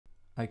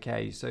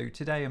Okay, so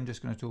today I'm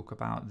just going to talk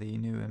about the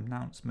new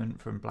announcement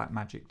from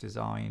Blackmagic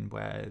Design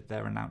where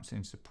they're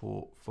announcing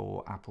support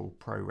for Apple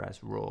ProRes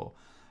RAW.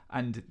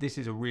 And this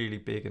is a really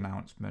big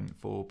announcement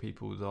for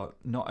people that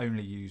not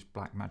only use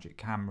Blackmagic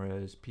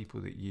cameras,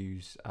 people that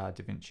use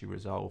DaVinci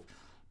Resolve,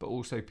 but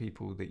also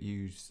people that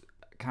use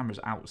cameras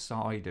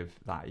outside of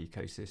that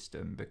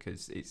ecosystem,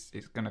 because it's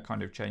going to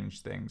kind of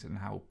change things and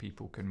how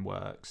people can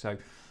work. So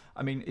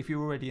I mean, if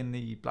you're already in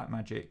the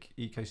Blackmagic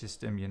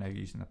ecosystem, you know,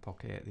 using the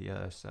Pocket, the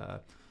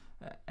Ursa,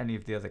 any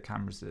of the other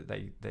cameras that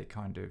they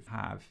kind of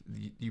have,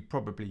 you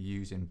probably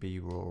use in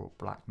B-RAW or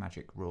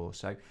Blackmagic RAW.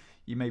 So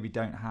you maybe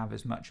don't have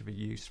as much of a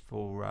use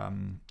for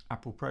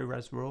Apple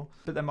ProRes RAW,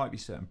 but there might be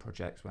certain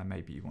projects where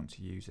maybe you want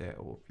to use it,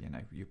 or you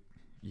know, you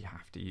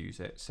have to use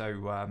it. So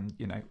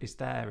you know, it's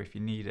there if you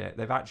need it.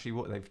 They've actually,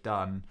 what they've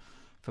done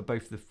for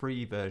both the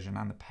free version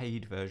and the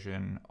paid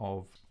version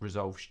of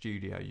Resolve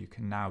Studio, you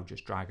can now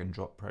just drag and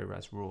drop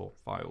ProRes RAW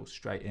files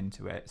straight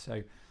into it.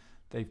 So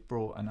they've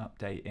brought an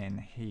update in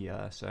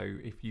here. So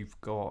if you've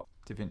got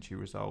DaVinci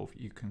Resolve,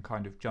 you can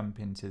kind of jump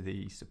into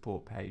the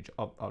support page.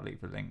 I'll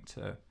leave a link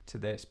to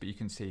this, but you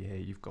can see here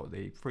you've got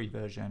the free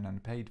version and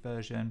the paid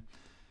version.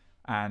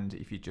 And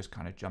if you just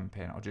kind of jump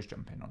in, I'll just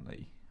jump in on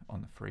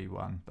the free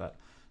one, but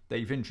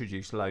they've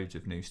introduced loads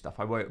of new stuff.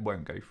 I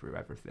won't go through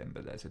everything,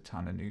 but there's a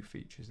ton of new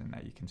features in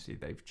there. You can see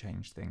they've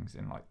changed things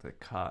in like the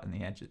cut and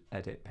the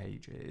edit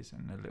pages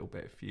and a little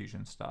bit of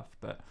fusion stuff.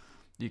 But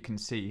you can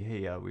see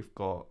here we've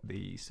got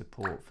the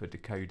support for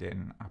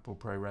decoding Apple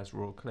ProRes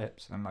RAW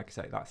clips, and like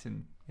I say, that's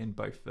in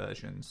both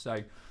versions.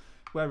 So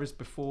whereas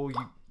before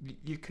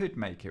you could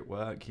make it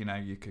work, you know,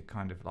 you could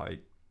kind of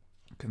like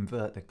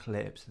convert the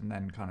clips and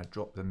then kind of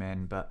drop them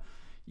in, but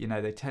you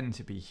know, they tend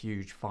to be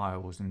huge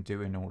files, and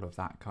doing all of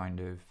that kind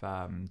of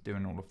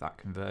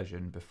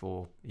conversion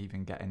before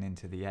even getting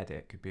into the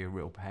edit could be a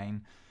real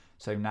pain.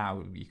 So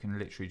now you can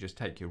literally just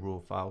take your raw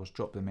files,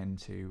 drop them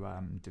into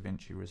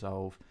DaVinci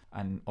Resolve,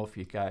 and off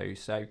you go.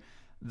 So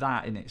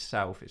that in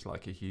itself is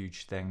like a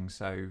huge thing.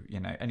 So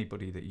you know,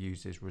 anybody that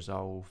uses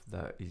Resolve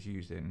that is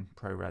using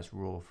ProRes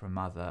RAW from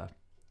other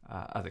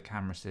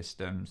camera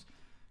systems,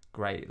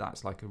 great.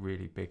 That's like a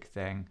really big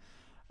thing.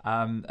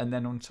 And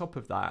then on top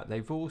of that,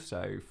 they've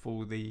also,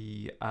 for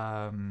the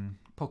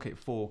Pocket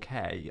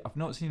 4K, I've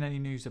not seen any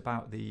news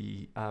about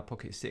the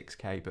Pocket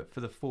 6K, but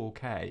for the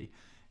 4K,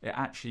 it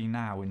actually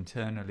now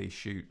internally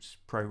shoots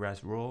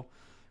ProRes RAW,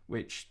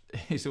 which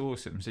is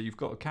awesome. So you've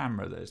got a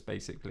camera that's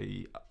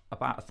basically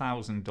about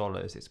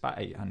 $1,000. It's about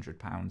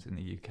 £800 in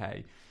the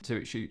UK. So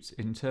it shoots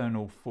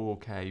internal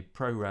 4K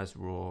ProRes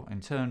RAW,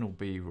 internal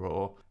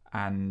B-RAW,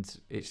 and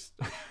it's,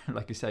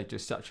 like I say,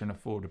 just such an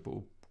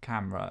affordable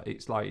camera.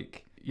 It's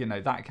like, you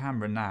know, that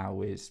camera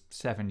now is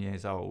 7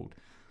 years old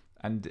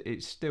and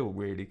it still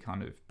really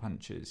kind of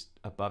punches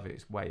above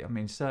its weight. I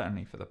mean,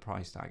 certainly for the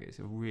price tag, it's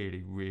a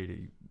really,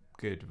 really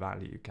good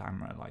value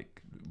camera,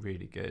 like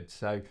really good.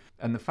 So,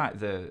 and the fact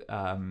that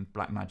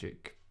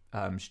Blackmagic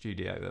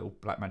Studio or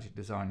Blackmagic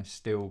Design is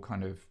still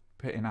kind of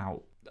putting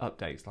out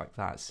updates like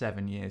that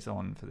 7 years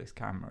on for this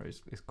camera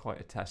is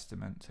quite a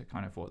testament to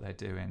kind of what they're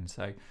doing.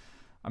 So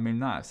I mean,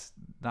 that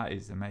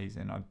is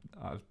amazing.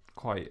 I was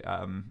quite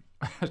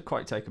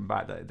quite taken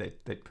back that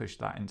they'd pushed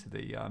that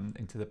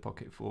into the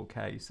Pocket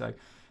 4K. So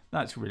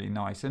that's really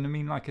nice. And I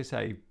mean, like I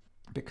say,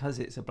 because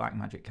it's a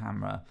Blackmagic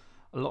camera,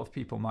 a lot of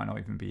people might not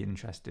even be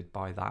interested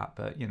by that.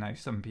 But you know,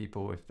 some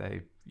people, if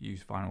they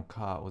use Final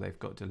Cut or they've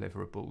got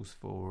deliverables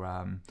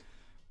for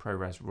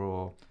ProRes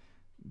RAW,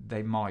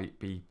 they might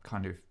be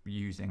kind of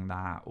using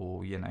that,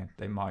 or you know,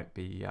 they might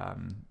be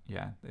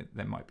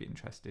they might be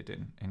interested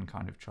in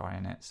kind of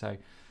trying it. So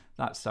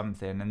that's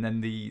something. And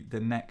then the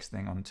next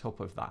thing on top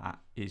of that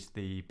is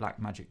the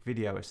Blackmagic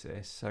Video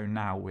Assist. So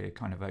now we're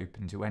kind of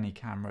open to any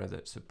camera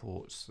that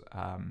supports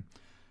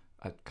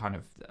kind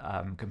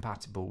of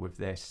compatible with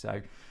this.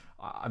 So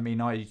I mean,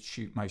 I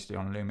shoot mostly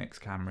on Lumix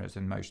cameras,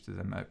 and most of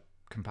them are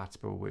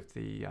compatible with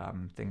the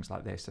things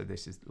like this. So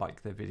this is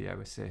like the Video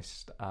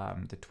Assist.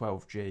 The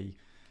 12G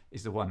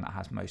is the one that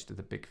has most of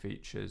the big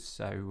features.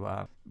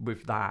 So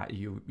with that,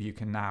 you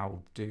can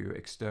now do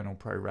external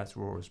ProRes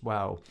RAW as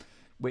well,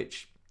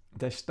 which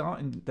they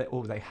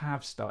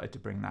have started to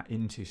bring that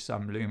into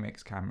some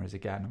Lumix cameras.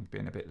 Again, I'm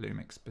being a bit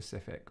Lumix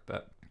specific,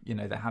 but you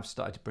know, they have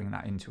started to bring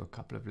that into a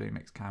couple of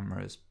Lumix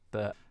cameras.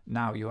 But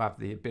now you have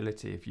the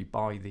ability, if you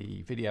buy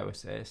the Video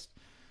Assist,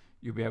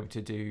 you'll be able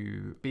to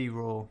do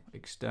B-RAW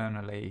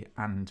externally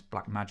and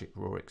Blackmagic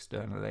RAW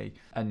externally.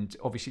 And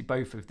obviously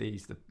both of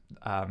these, the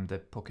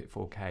Pocket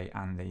 4K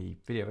and the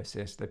Video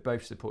Assist, they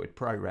both supported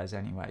ProRes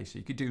anyway. So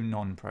you could do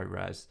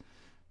non-ProRes,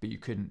 but you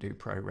couldn't do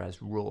ProRes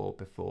RAW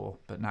before,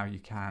 but now you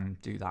can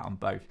do that on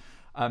both.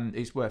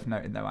 It's worth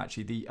noting though,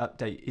 actually, the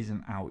update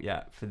isn't out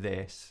yet for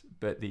this,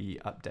 but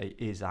the update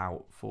is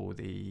out for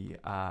the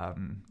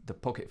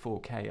Pocket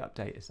 4K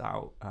update is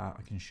out.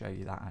 I can show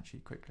you that actually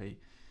quickly.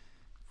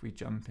 If we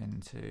jump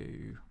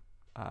into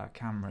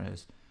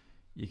cameras,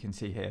 you can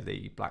see here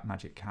the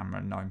Blackmagic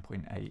camera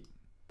 9.8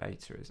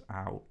 beta is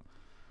out,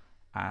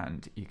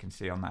 and you can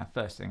see on there,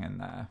 first thing in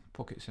there,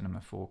 Pocket Cinema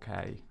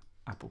 4K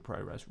Apple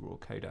ProRes RAW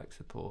codec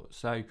support.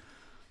 So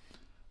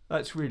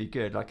that's really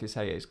good. Like I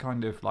say, it's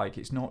kind of like,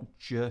 it's not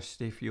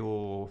just if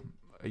you're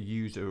a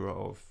user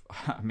of,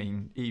 I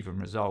mean, even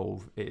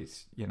Resolve,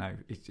 it's, you know,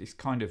 it's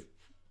kind of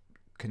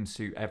can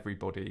suit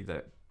everybody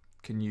that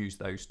can use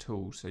those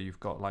tools. So you've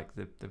got like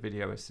the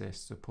video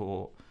assist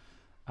support.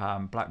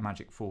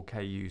 Blackmagic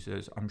 4K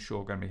users, I'm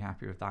sure, going to be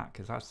happy with that,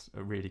 because that's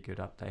a really good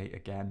update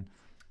again.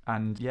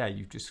 And yeah,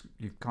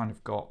 you've kind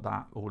of got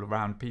that all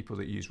around. People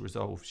that use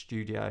Resolve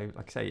Studio,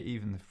 like I say,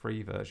 even the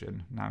free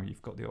version, now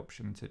you've got the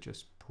option to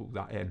just pull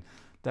that in.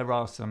 There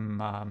are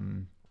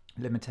some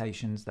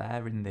limitations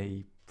there in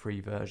the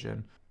free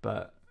version,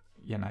 but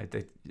you know,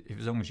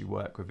 as long as you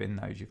work within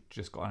those, you've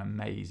just got an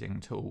amazing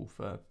tool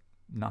for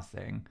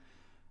nothing.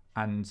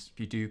 And if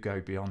you do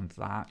go beyond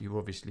that, you're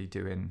obviously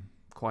doing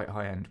quite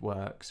high-end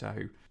work, so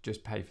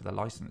just pay for the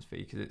license fee,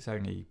 because it's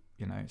only,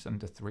 you know, it's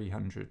under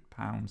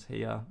 £300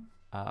 here,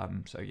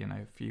 so, you know,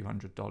 a few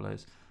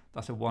 $100s.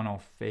 That's a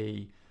one-off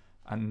fee,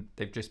 and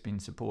they've just been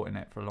supporting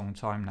it for a long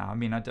time now. I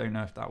mean, I don't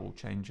know if that will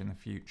change in the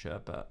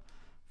future, but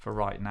for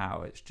right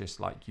now, it's just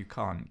like, you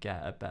can't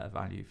get a better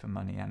value for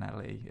money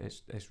NLE.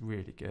 It's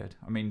really good.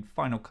 I mean,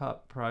 Final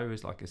Cut Pro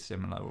is like a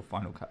similar, or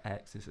Final Cut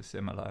X is a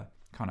similar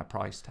kind of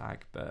price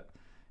tag, but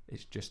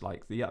it's just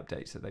like the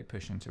updates that they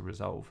push into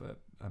Resolve are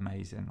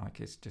amazing.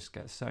 Like, it's just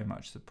gets so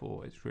much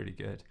support. It's really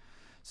good.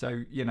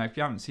 So, you know, if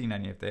you haven't seen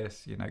any of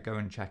this, you know, go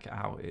and check it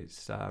out.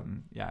 It's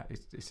yeah,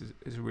 it's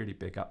a really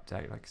big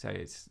update. Like I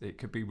say, it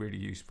could be really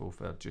useful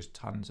for just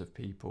tons of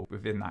people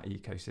within that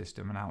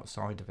ecosystem, and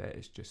outside of it,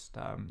 it's just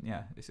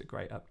yeah, it's a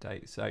great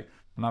update. So,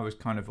 and I was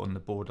kind of on the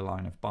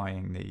borderline of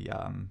buying the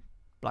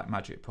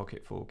Blackmagic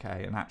Pocket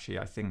 4K, and actually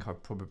I think I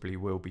probably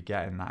will be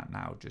getting that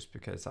now, just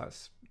because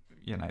that's,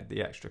 you know,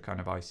 the extra kind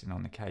of icing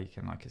on the cake.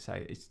 And like I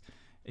say,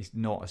 it's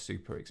not a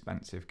super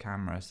expensive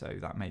camera, so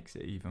that makes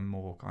it even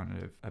more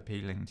kind of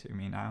appealing to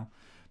me now.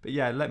 But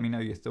yeah, let me know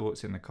your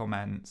thoughts in the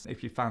comments.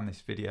 If you found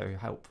this video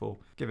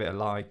helpful, give it a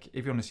like.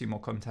 If you want to see more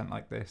content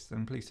like this,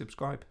 then please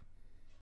subscribe.